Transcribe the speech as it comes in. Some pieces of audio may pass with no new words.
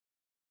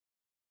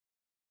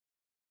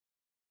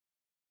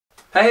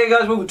Hey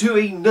guys, welcome to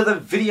another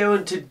video,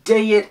 and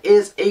today it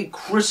is a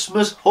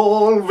Christmas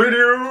haul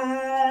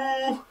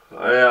video.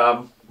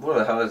 What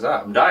the hell is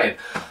that? I'm dying.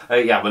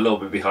 Yeah, I'm a little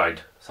bit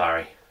behind.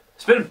 Sorry.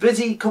 It's been a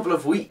busy couple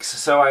of weeks,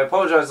 so I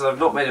apologise that I've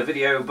not made a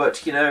video,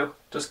 but you know,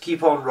 just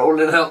keep on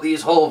rolling out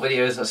these haul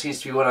videos. That seems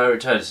to be when I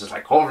return. It's just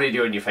like haul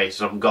video in your face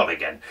and I'm gone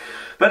again.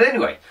 But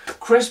anyway,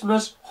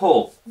 Christmas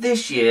haul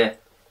this year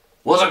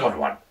was a good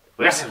one.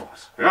 Yes, it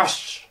was.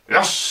 Yes,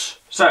 yes.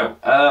 So,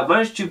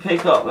 managed to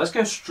pick up, let's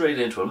go straight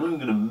into it. I'm not even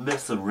going to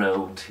mess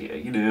around here,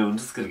 you know, I'm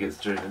just going to get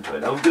straight into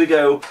it. I'm going to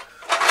go,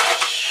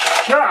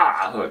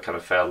 oh, it kind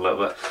of failed a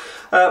little bit.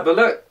 But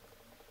look,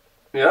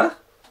 yeah,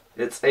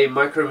 it's a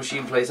Micro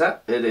Machine playset.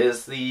 It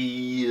is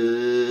the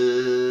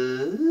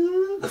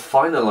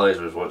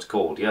Finalizer is what it's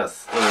called,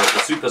 yes. The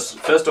Super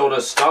First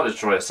Order Star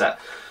Destroyer set.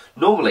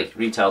 Normally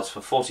retails for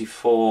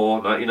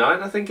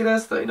 $44.99, I think it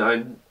is,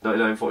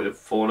 $39.99,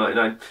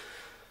 $44.99.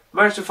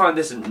 Managed to find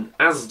this in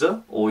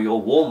Asda, or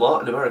your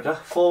Walmart in America,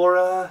 for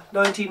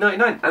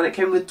 $19.99, and it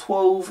came with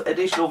 12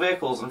 additional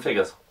vehicles and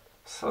figures.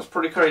 So that's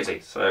pretty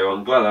crazy, so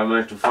I'm glad I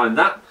managed to find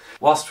that.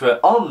 Whilst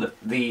we're on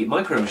the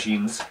Micro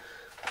Machines,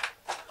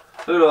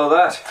 look at all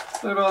that,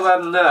 look at all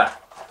that in there.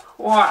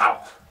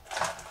 Wow,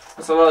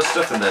 that's a lot of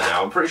stuff in there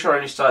now. I'm pretty sure I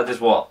only started this,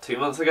 what, 2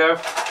 months ago?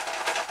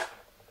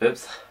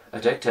 Oops,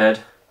 addicted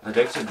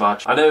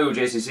much. I know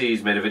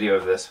JCC's made a video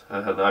of this,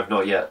 and I've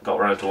not yet got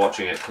around to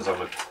watching it because I'm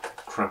a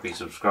crappy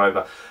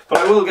subscriber, but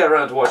I will get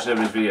around to watching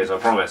every videos, I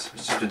promise.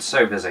 It's just been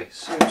so busy,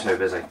 so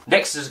busy.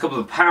 Next is a couple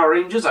of Power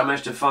Rangers. I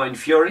managed to find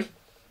Fury.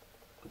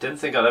 Didn't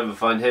think I'd ever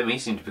find him. He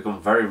seemed to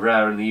become very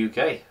rare in the UK.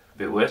 A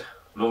bit weird.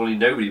 Normally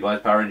nobody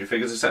buys Power Ranger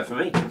figures except for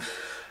me.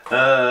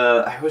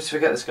 I always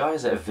forget this guy.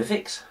 Is it a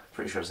Vivix?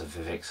 Pretty sure it's a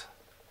Vivix.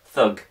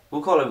 Thug.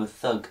 We'll call him a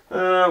Thug.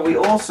 We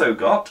also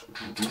got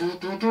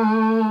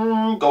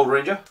Gold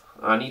Ranger.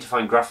 I need to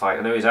find Graphite.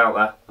 I know he's out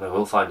there, and I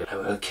will find him. I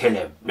will kill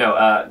him. No,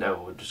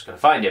 no, we're just going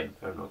to find him.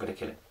 I'm not going to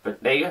kill him.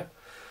 But there you go.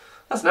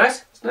 That's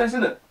nice. It's nice,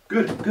 isn't it?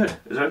 Good, good.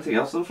 Is there anything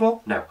else on the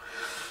floor? No.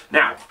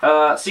 Now,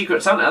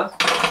 Secret Santa.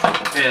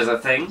 Here's a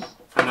thing.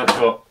 I'm not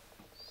sure.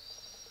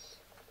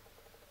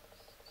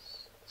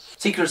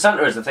 Secret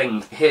Santa is a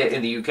thing here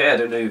in the UK. I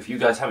don't know if you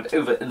guys have it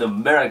over in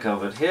America,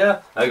 but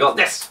here I got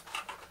this.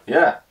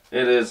 Yeah,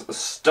 it is a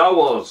Star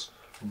Wars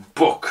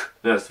book.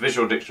 No, it's the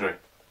visual dictionary.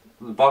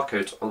 The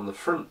barcodes on the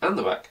front and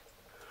the back.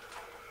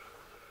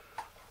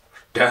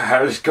 What the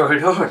hell is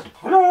going on?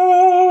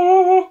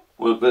 Hello!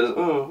 Well,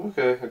 oh,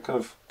 okay, I kind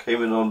of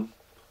came in on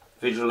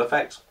visual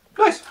effects.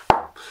 Nice!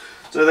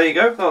 So there you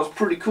go, that was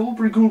pretty cool,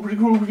 pretty cool.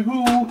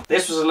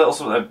 This was a little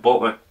something I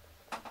bought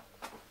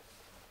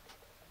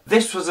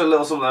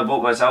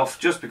myself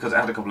just because it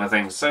had a couple of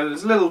things. So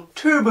there's a little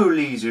turbo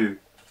laser.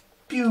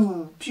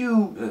 Pew,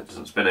 pew. It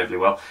doesn't spin overly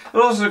well. It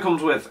also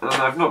comes with, and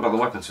I've not got the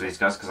weapons for these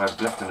guys because I've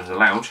left them in the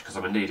lounge because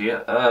I'm an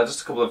idiot,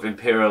 just a couple of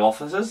Imperial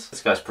officers.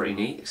 This guy's pretty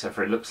neat, except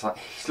for he looks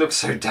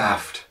so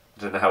daft.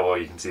 I don't know how well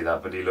you can see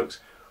that, but he looks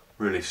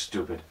really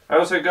stupid. I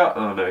also got,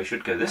 oh no, he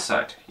should go this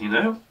side, you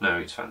know? No,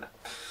 he's fine there.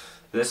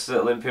 This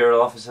little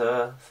Imperial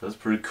officer, that's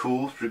pretty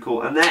cool,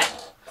 And then,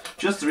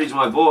 just the reason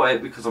why I bought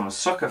it, because I'm a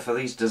sucker for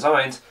these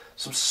designs,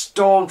 some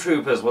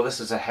Stormtroopers. Well, this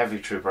is a Heavy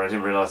Trooper. I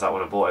didn't realise that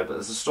when I bought it, but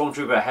there's a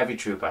Stormtrooper, a Heavy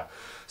Trooper.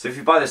 So if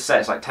you buy this set,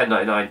 it's like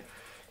 $10.99. You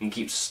can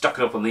keep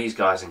stocking up on these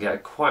guys and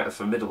get quite a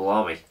formidable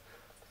army.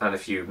 And a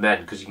few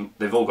men, because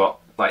they've all got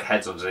like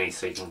heads underneath,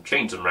 so you can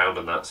change them around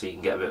and that, so you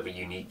can get a bit of a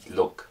unique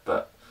look.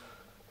 But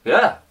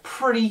yeah,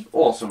 pretty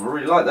awesome. I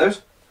really like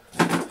those.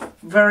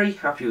 Very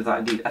happy with that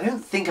indeed. I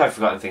don't think I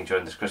forgot anything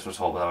during this Christmas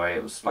haul, by the way.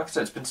 It was, like I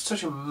said, it's been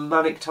such a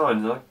manic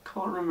time that I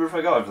can't remember if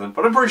I got everything,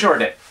 but I'm pretty sure I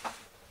did.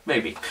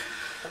 Maybe.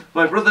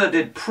 My brother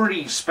did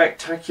pretty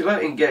spectacular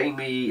in getting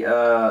me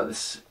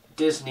this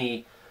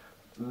Disney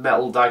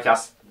metal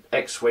diecast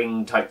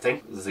X-Wing type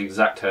thing. This is the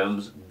exact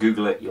terms.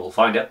 Google it, you'll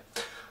find it.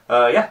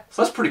 Yeah,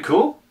 so that's pretty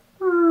cool.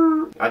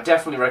 I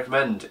definitely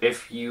recommend,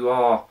 if you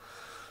are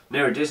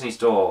near a Disney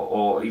store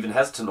or even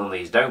hesitant on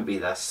these, don't be.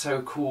 They're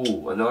so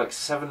cool, and they're like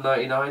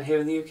 $7.99 here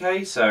in the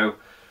UK, so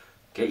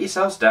get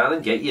yourselves down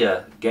and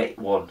get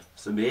one.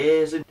 It's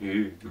amazing.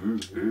 Excuse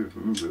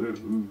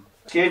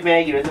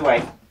me, you're in the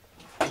way.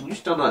 Can you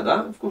stand like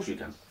that? Of course you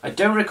can. I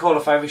don't recall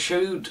if I ever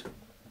showed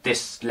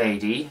this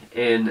lady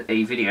in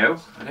a video.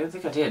 I don't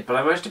think I did, but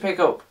I managed to pick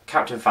up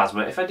Captain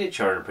Phasma. If I did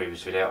show her in a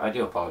previous video, I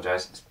do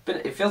apologise.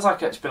 It feels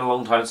like it's been a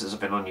long time since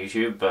I've been on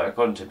YouTube, but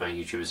according to my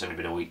YouTube, it's only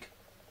been a week.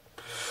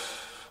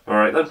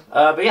 Alright then,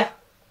 but yeah.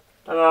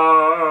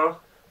 Ta-da!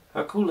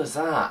 How cool is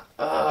that?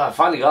 I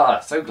finally got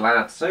her. So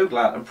glad.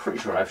 I'm pretty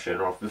sure I've shown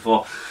her off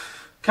before.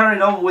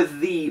 Carrying on with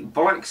the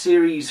Black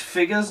Series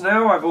figures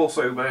now, I've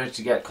also managed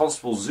to get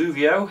Constable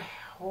Zuvio.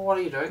 What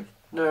are you doing?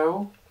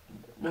 No.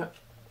 Yeah,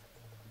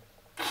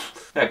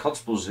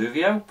 Constable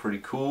Zuvio, pretty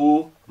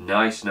cool.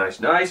 Nice. And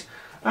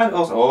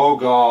also, oh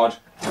god.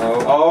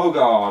 Oh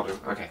god.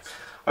 Okay.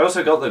 I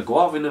also got the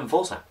Guavin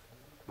Enforcer.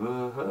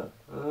 Yeah.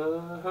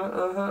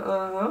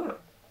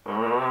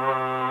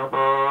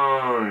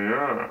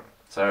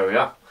 So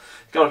yeah,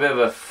 got a bit of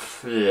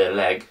a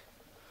leg.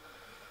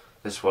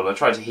 This one, I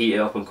tried to heat it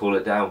up and cool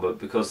it down, but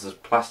because the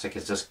plastic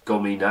is just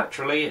gummy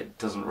naturally, it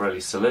doesn't really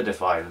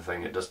solidify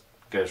anything. It just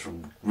goes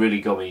from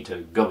really gummy to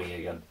gummy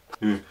again.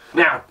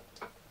 Now,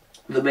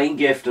 the main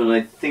gift, and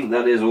I think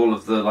that is all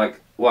of the, like,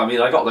 well, I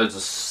mean, I got loads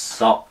of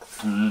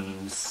socks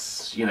and,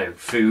 you know,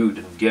 food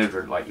and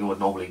deodorant like you would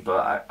normally,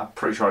 but I'm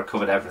pretty sure I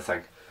covered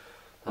everything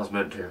I was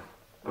meant to.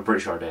 I'm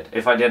pretty sure I did.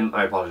 If I didn't,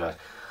 I apologise.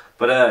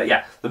 But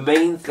yeah, the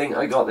main thing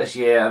I got this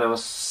year, and I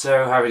was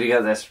so happy to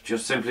get this,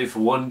 just simply for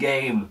one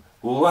game.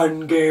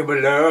 One game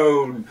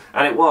alone!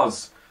 And it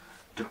was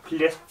the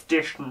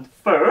PlayStation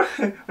 4.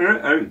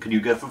 Can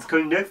you guess what's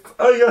coming next?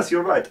 Oh yes,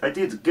 you're right. I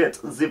did get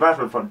the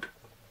Battlefront.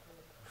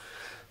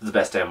 It's the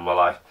best game of my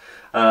life.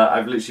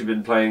 I've literally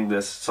been playing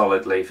this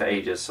solidly for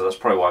ages, so that's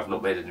probably why I've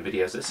not made any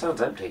videos. It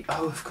sounds empty.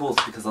 Oh, of course,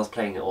 because I was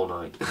playing it all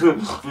night.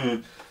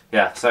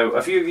 Yeah, so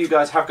a few of you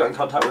guys have got in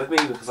contact with me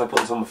because I put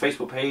this on my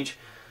Facebook page.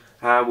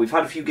 We've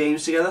had a few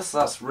games together, so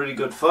that's really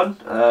good fun.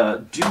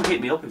 Do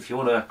hit me up if you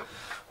want to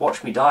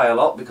watch me die a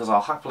lot, because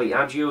I'll happily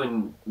add you,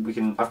 and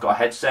I've got a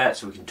headset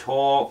so we can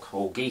talk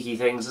all geeky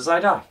things as I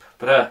die.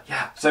 But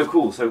yeah, so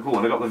cool, so cool.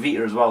 And I got the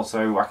Vita as well,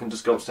 so I can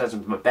just go upstairs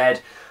into my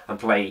bed and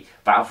play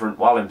Battlefront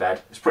while in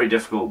bed. It's pretty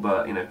difficult,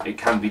 but you know, it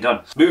can be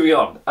done. Moving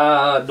on.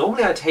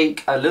 Normally I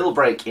take a little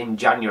break in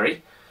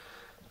January.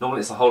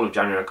 Normally it's the whole of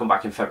January. I come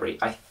back in February.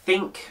 I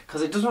think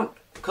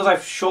because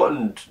I've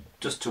shortened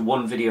just to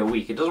one video a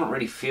week, it doesn't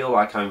really feel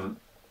like I'm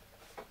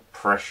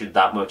pressured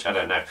that much. I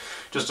don't know,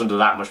 just under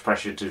that much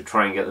pressure to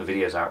try and get the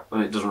videos out,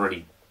 and it doesn't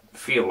really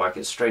feel like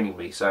it's straining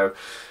me. So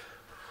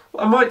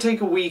I might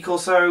take a week or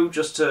so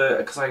just to,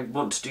 because I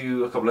want to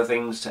do a couple of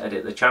things to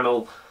edit the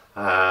channel,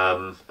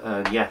 and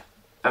yeah.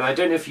 And I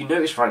don't know if you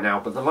noticed right now,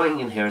 but the lighting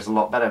in here is a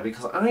lot better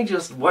because I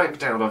just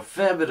whacked out a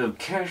fair bit of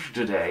cash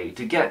today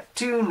to get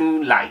 2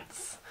 new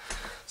lights.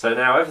 So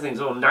now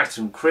everything's all nice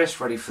and crisp,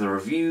 ready for the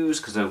reviews,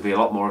 because there'll be a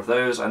lot more of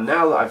those. And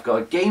now that I've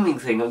got a gaming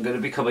thing, I'm going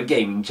to become a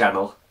gaming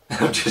channel.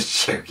 I'm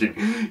just joking.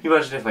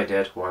 Imagine if I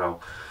did. Wow.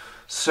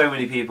 So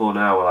many people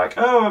now are like,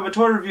 oh, I'm a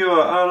toy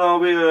reviewer and I'll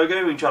be a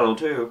gaming channel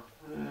too.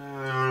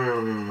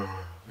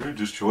 You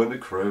just join the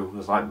crew.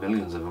 There's like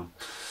millions of them.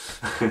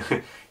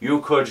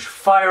 You could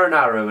fire an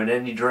arrow in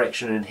any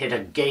direction and hit a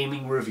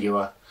gaming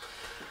reviewer.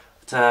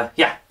 But,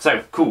 yeah,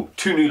 so cool.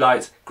 2 new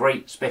lights,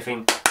 great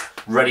spiffing,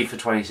 ready for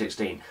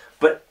 2016.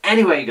 But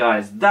anyway,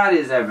 guys, that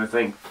is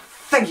everything.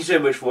 Thank you so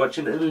much for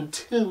watching, and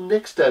until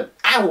next time,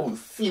 I will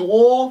see you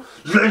all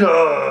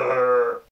later!